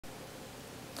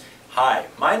Hi,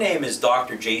 my name is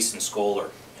Dr. Jason Skolar,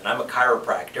 and I'm a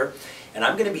chiropractor, and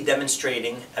I'm going to be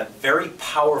demonstrating a very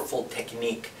powerful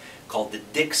technique called the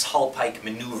Hallpike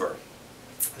maneuver.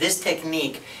 This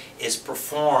technique is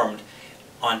performed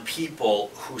on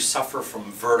people who suffer from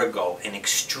vertigo and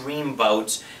extreme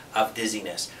bouts of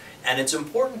dizziness. And it's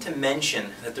important to mention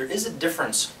that there is a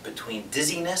difference between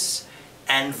dizziness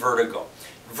and vertigo.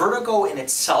 Vertigo in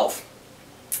itself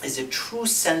is a true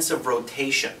sense of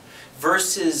rotation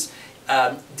versus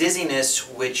dizziness,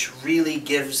 which really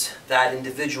gives that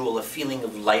individual a feeling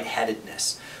of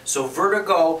lightheadedness. So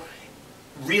vertigo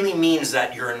really means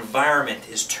that your environment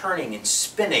is turning and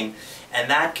spinning,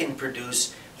 and that can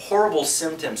produce horrible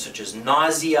symptoms such as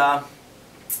nausea,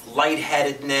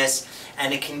 lightheadedness,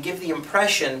 and it can give the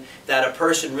impression that a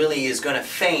person really is going to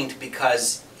faint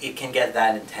because it can get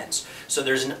that intense. So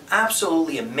there's an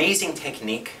absolutely amazing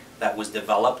technique that was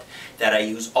developed that I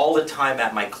use all the time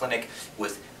at my clinic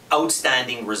with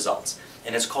outstanding results,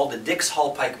 and it's called the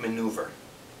Hallpike maneuver.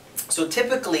 So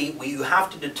typically you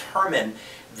have to determine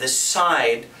the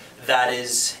side that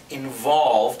is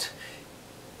involved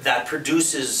that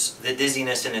produces the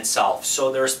dizziness in itself.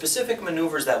 So there are specific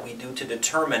maneuvers that we do to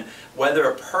determine whether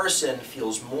a person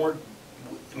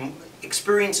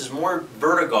experiences more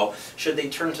vertigo, should they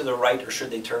turn to the right or should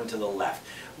they turn to the left.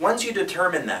 Once you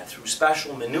determine that through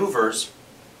special maneuvers,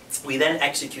 we then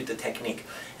execute the technique.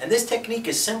 And this technique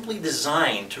is simply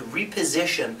designed to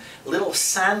reposition little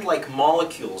sand-like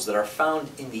molecules that are found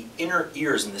in the inner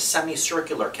ears, in the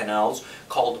semicircular canals,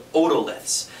 called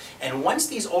otoliths. And once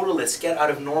these otoliths get out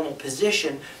of normal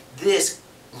position, this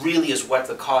really is what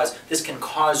this can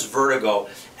cause vertigo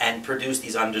and produce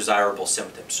these undesirable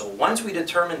symptoms. So once we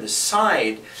determine the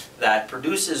side that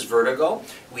produces vertigo,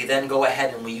 we then go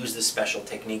ahead and we use this special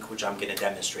technique, which I'm going to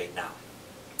demonstrate now.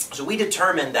 So we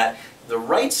determined that the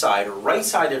right side, or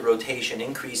right-sided rotation,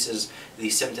 increases the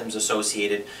symptoms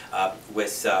associated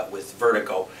with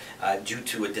vertigo due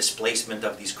to a displacement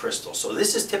of these crystals. So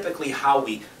this is typically how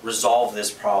we resolve this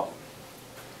problem.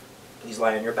 Please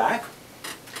lie on your back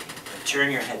and turn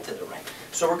your head to the right.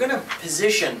 So we're going to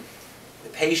position the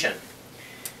patient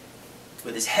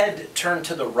with his head turned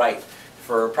to the right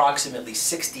for approximately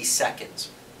 60 seconds.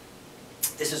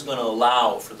 This is going to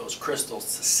allow for those crystals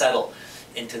to settle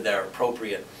into their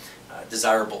appropriate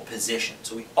desirable position.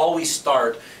 So we always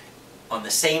start on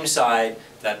the same side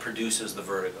that produces the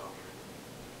vertigo.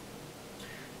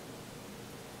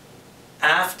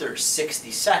 After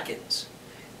 60 seconds,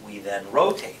 we then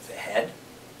rotate the head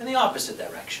in the opposite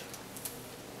direction.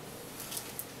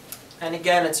 And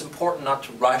again, it's important not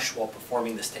to rush while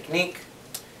performing this technique,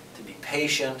 to be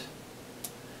patient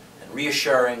and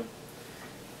reassuring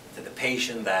to the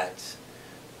patient that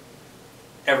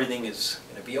everything is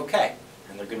going to be okay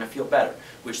and they're going to feel better,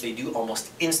 which they do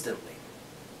almost instantly.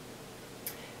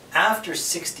 After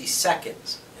 60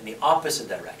 seconds in the opposite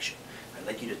direction, I'd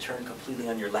like you to turn completely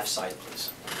on your left side,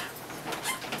 please.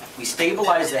 We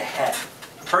stabilize the head.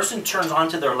 The person turns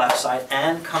onto their left side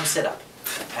and come sit up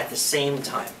at the same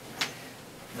time.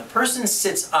 And the person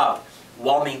sits up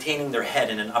while maintaining their head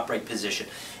in an upright position.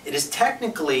 It is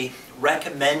technically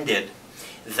recommended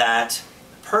that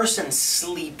person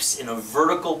sleeps in a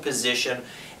vertical position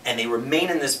and they remain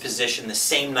in this position the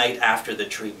same night after the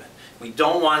treatment. We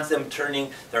don't want them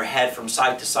turning their head from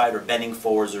side to side or bending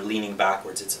forwards or leaning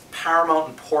backwards. It's of paramount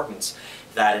importance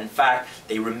that in fact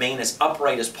they remain as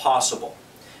upright as possible,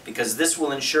 because this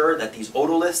will ensure that these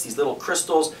otoliths, these little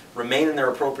crystals, remain in their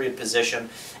appropriate position,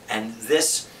 and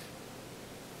this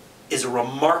is a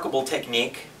remarkable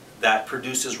technique that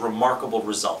produces remarkable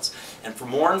results. And for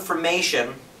more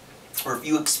information, or if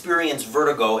you experience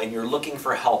vertigo and you're looking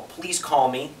for help, please call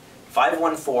me,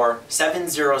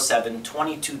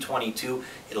 514-707-2222.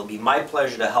 It'll be my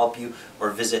pleasure to help you,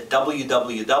 or visit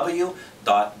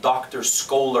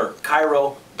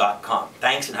www.drskolarchiro.com.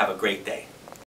 Thanks and have a great day.